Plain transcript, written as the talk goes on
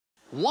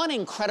One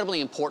incredibly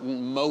important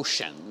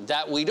motion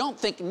that we don't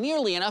think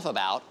nearly enough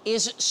about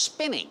is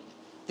spinning.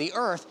 The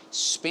Earth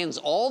spins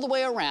all the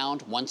way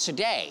around once a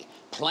day.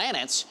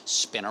 Planets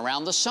spin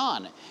around the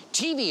sun.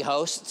 TV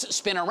hosts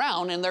spin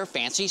around in their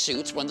fancy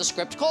suits when the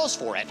script calls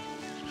for it.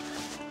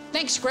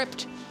 Thanks,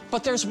 script.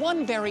 But there's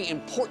one very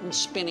important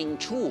spinning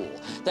tool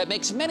that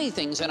makes many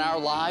things in our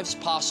lives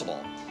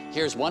possible.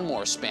 Here's one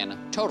more spin,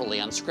 totally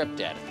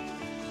unscripted.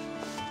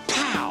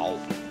 Pow!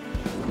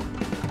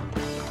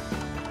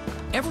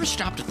 Ever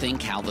stop to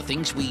think how the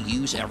things we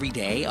use every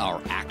day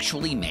are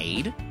actually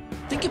made?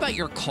 Think about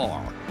your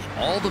car and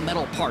all the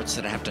metal parts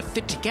that have to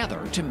fit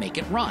together to make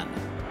it run.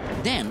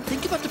 Then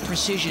think about the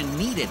precision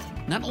needed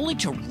not only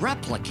to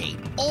replicate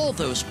all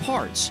those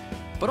parts,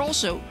 but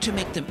also to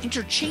make them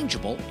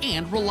interchangeable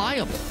and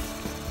reliable.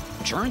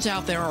 Turns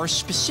out there are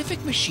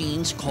specific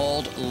machines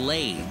called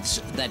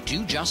lathes that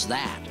do just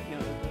that.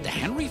 The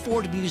Henry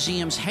Ford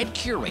Museum's head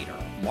curator,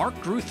 Marc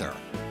Greuther,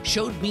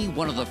 showed me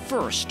one of the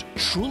first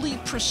truly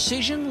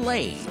precision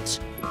lathes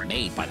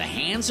made by the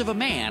hands of a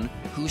man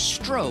who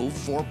strove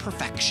for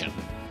perfection.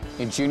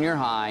 In junior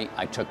high,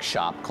 I took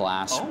shop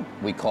class. Oh.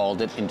 We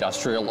called it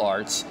industrial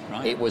arts.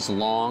 Right. It was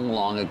long,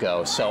 long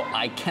ago, so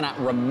I cannot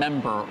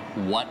remember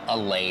what a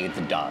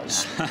lathe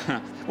does.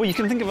 Well, you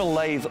can think of a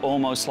lathe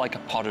almost like a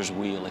potter's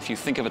wheel. If you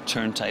think of a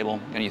turntable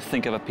and you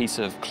think of a piece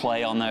of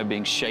clay on there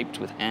being shaped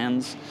with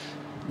hands,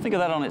 think of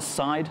that on its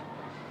side.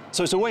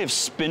 So it's a way of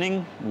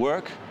spinning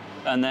work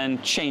and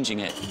then changing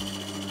it.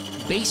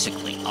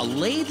 Basically, a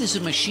lathe is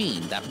a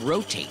machine that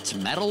rotates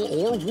metal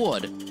or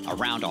wood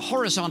around a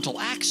horizontal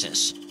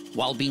axis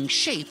while being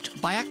shaped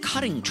by a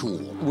cutting tool.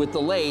 With the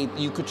lathe,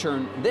 you could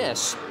turn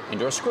this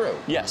into a screw.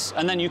 Yes,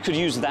 and then you could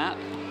use that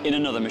in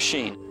another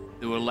machine.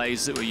 There were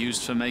lathes that were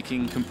used for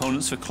making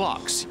components for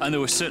clocks, and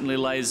there were certainly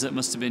lathes that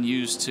must have been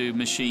used to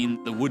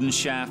machine the wooden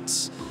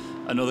shafts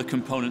and other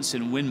components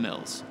in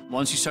windmills.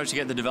 Once you start to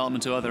get the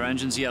development of other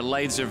engines, yeah,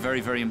 lathes are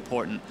very, very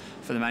important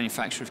for the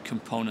manufacture of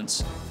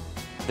components.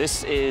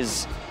 This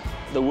is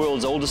the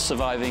world's oldest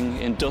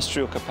surviving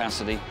industrial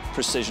capacity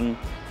precision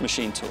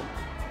machine tool.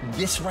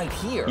 This right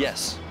here?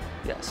 Yes,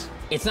 yes.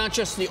 It's not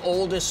just the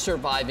oldest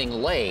surviving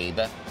lathe.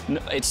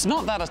 No, it's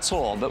not that at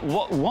all, but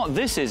what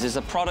this is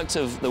a product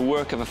of the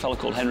work of a fellow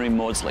called Henry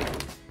Maudslay.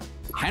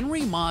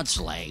 Henry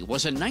Maudslay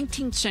was a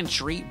 19th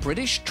century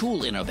British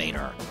tool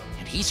innovator,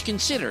 and he's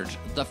considered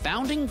the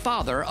founding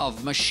father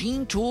of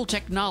machine tool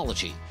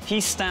technology. He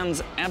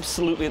stands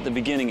absolutely at the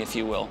beginning, if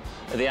you will,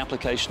 of the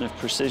application of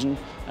precision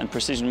and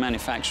precision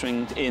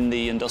manufacturing in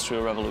the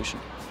Industrial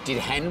Revolution. Did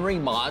Henry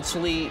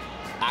Maudslay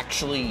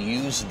actually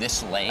use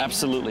this lathe?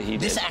 Absolutely, he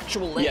did. This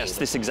actual lathe? Yes,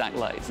 this exact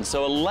lathe. And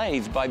so a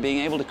lathe, by being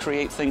able to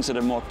create things that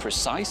are more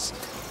precise,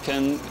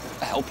 can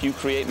help you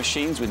create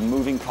machines with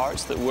moving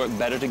parts that work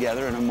better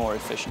together and are more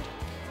efficient.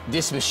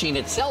 This machine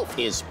itself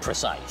is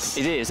precise.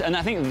 It is, and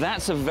I think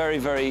that's a very,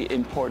 very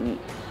important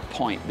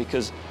point,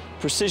 because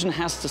precision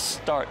has to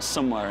start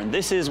somewhere, and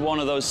this is one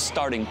of those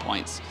starting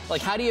points.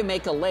 Like, how do you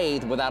make a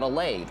lathe without a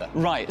lathe?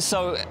 Right,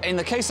 so in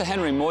the case of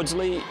Henry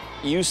Maudslay,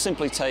 you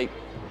simply take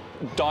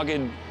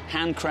dogged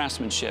hand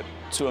craftsmanship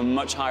to a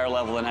much higher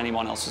level than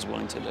anyone else is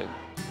willing to do.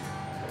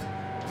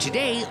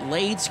 Today,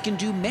 lathes can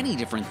do many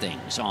different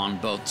things on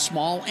both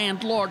small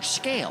and large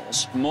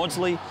scales.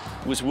 Maudslay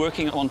was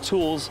working on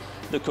tools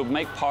that could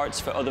make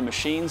parts for other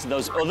machines.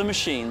 Those other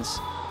machines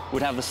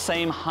would have the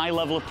same high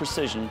level of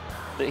precision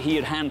that he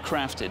had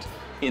handcrafted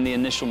in the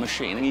initial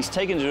machine, and he's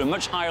taken it to a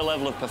much higher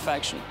level of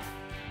perfection.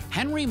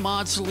 Henry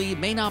Maudslay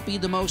may not be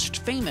the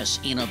most famous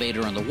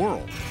innovator in the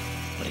world,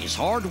 but his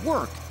hard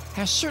work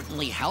has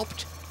certainly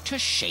helped to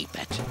shape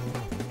it.